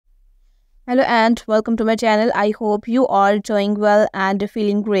Hello and welcome to my channel. I hope you are doing well and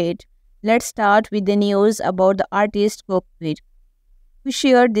feeling great. Let's start with the news about the artist Gopit. We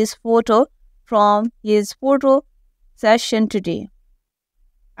shared this photo from his photo session today.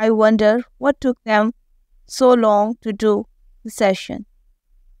 I wonder what took them so long to do the session.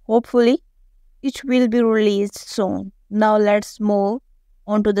 Hopefully, it will be released soon. Now let's move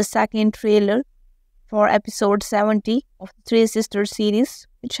on to the second trailer for episode 70 of the Three Sisters series,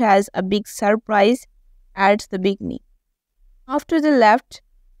 which has a big surprise at the beginning. After they left,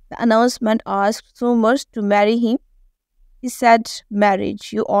 the announcement asked Summers to marry him. He said,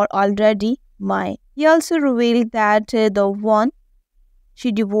 "Marriage, you are already mine." He also revealed that the one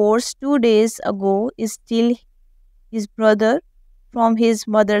she divorced 2 days ago is still his brother from his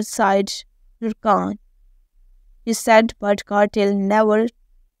mother's side, Turkan. He said, "But Cartel never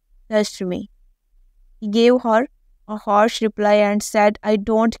touched me." He gave her a harsh reply and said, "I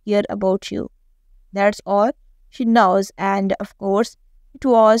don't care about you." That's all she knows, and of course, it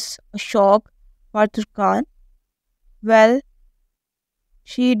was a shock for Turkan. Well,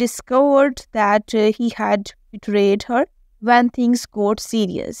 she discovered that he had betrayed her when things got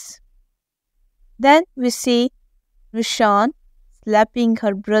serious. Then we see Rishan slapping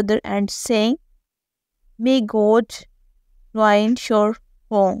her brother and saying, "May God ruin your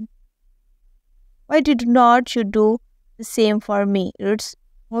home. Why did not you do the same for me?" It's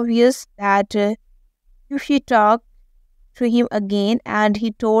obvious that if she talked to him again and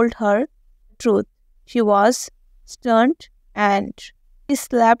he told her the truth, she was stunned and he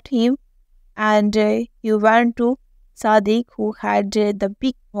slapped him and he went to Sadiq, who had the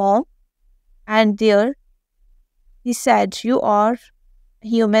big bomb, and there he said, "You are a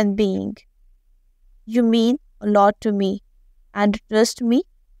human being. You mean a lot to me, and trust me,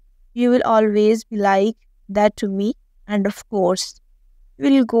 you will always be like that to me, and of course,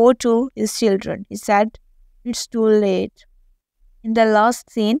 you will go to his children." He said, "It's too late." In the last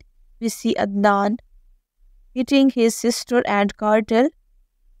scene, we see Adnan hitting his sister and Cartel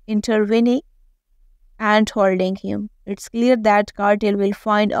intervening and holding him. It's clear that Cartel will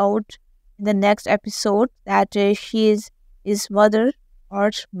find out in the next episode that she is his mother,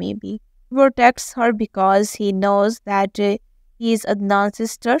 or maybe he protects her because he knows that he is Adnan's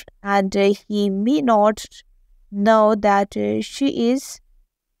sister, and he may not know that she is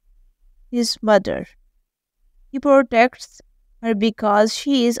his mother. He protects her because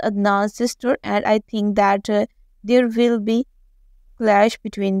she is Adnan's sister, and I think that there will be clash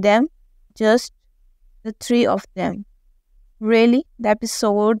between them, just the three of them. Really, the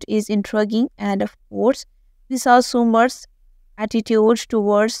episode is intriguing, and of course, we saw Sumar's attitude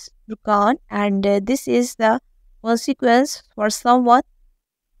towards Turkan, and this is the consequence for someone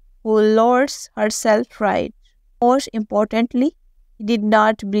who lowers herself right. Most importantly, he did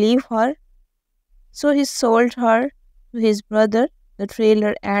not believe her, so he sold her to his brother. The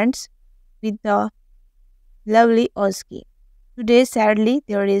trailer ends with the lovely Oski. Today, sadly,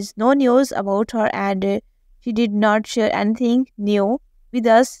 there is no news about her, and she did not share anything new with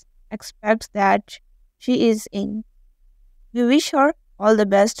us except that she is in. We wish her all the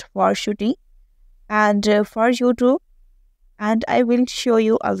best for shooting and for you too, and I will show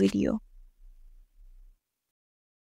you a video.